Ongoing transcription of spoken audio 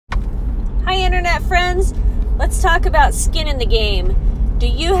Internet friends. Let's talk about skin in the game. Do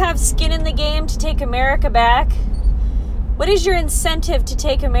you have skin in the game to take America back? What is your incentive to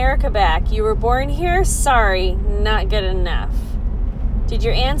take America back? You were born here? Sorry, not good enough. Did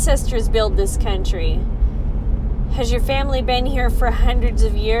your ancestors build this country? Has your family been here for hundreds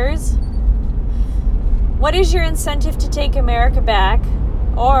of years? What is your incentive to take America back?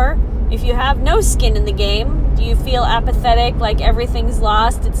 Or, if you have no skin in the game, do you feel apathetic, like everything's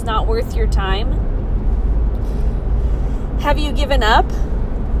lost, it's not worth your time? Have you given up?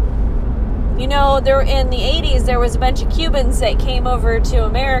 You know, in the 80s, there was a bunch of Cubans that came over to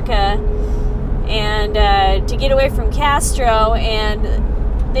America and to get away from Castro, and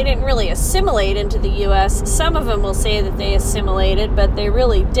they didn't really assimilate into the U.S. Some of them will say that they assimilated, but they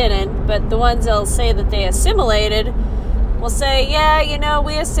really didn't. But the ones that'll say that they assimilated will say, yeah, you know,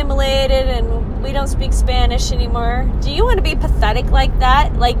 we assimilated and we don't speak Spanish anymore. Do you want to be pathetic like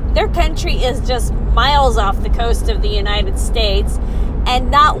that? Like, their country is just miles off the coast of the United States, and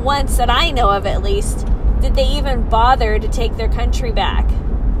not once that I know of, at least, did they even bother to take their country back.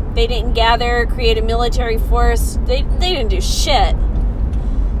 They didn't gather, create a military force. They didn't do shit.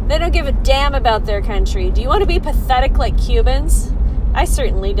 They don't give a damn about their country. Do you want to be pathetic like Cubans? I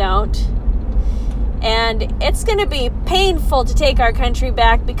certainly don't. And it's going to be painful to take our country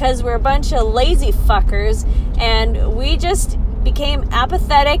back because we're a bunch of lazy fuckers and we just became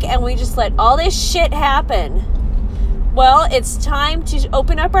apathetic and we just let all this shit happen. Well, it's time to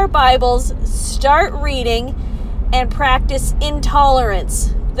open up our Bibles, start reading, and practice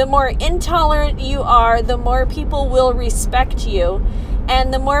intolerance. The more intolerant you are, the more people will respect you,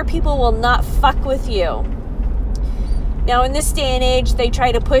 and the more people will not fuck with you. Now, in this day and age, they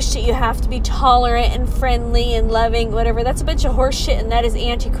try to push that you have to be tolerant and friendly and loving, whatever. That's a bunch of horse shit, and that is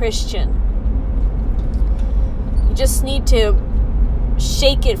anti-Christian. You just need to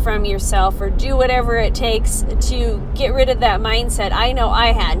shake it from yourself or do whatever it takes to get rid of that mindset. I know I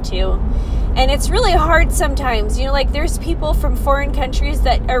had to. And it's really hard sometimes. You know, like, there's people from foreign countries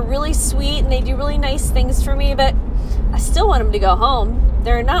that are really sweet and they do really nice things for me, but I still want them to go home.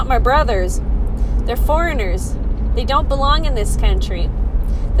 They're not my brothers. They're foreigners. They don't belong in this country.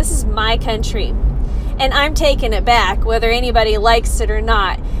 This is my country. And I'm taking it back, whether anybody likes it or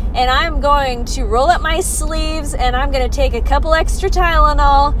not. And I'm going to roll up my sleeves, and I'm going to take a couple extra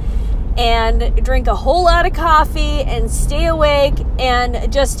Tylenol and drink a whole lot of coffee and stay awake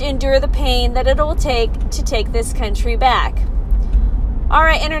and just endure the pain that it'll take to take this country back. All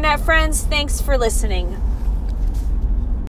right, Internet friends, thanks for listening.